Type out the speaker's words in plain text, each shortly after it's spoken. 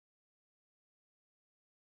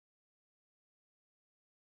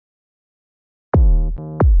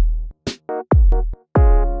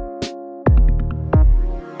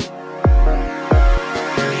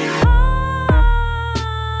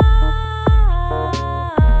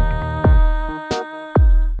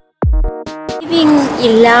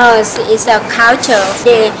in Laos is a culture.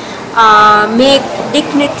 They make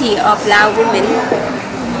dignity of Lao women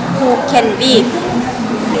who can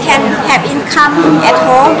have income at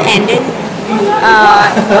home and then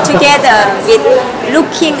together with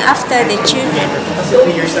looking after the children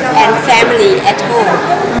and family at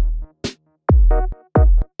home.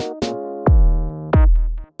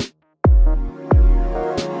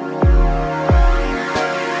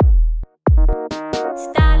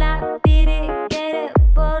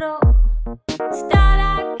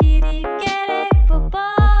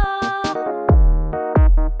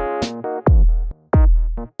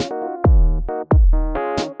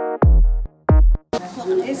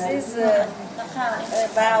 This is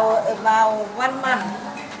about 1 month.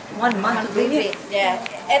 1 month to do it? Yeah,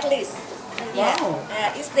 at least. Yeah. Wow.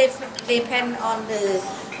 It depend on the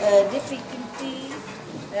difficulty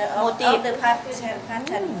of the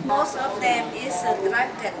pattern. Most of them is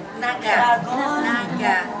dragon, Naga.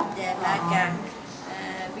 Yeah, Naga.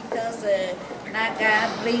 Because Naga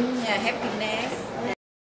bring happiness.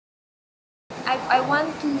 I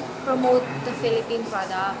want to promote the Philippine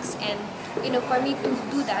products, and for me to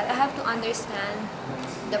do that, I have to understand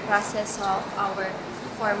the process of our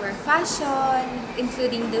former fashion,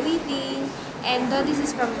 including the weaving. And though this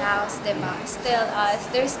is from Laos, diba?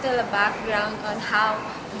 There's still a background on how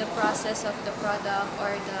the process of the product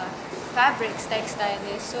or the fabrics, textile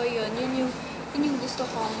is. So yun yung gusto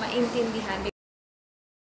kong maintindihan.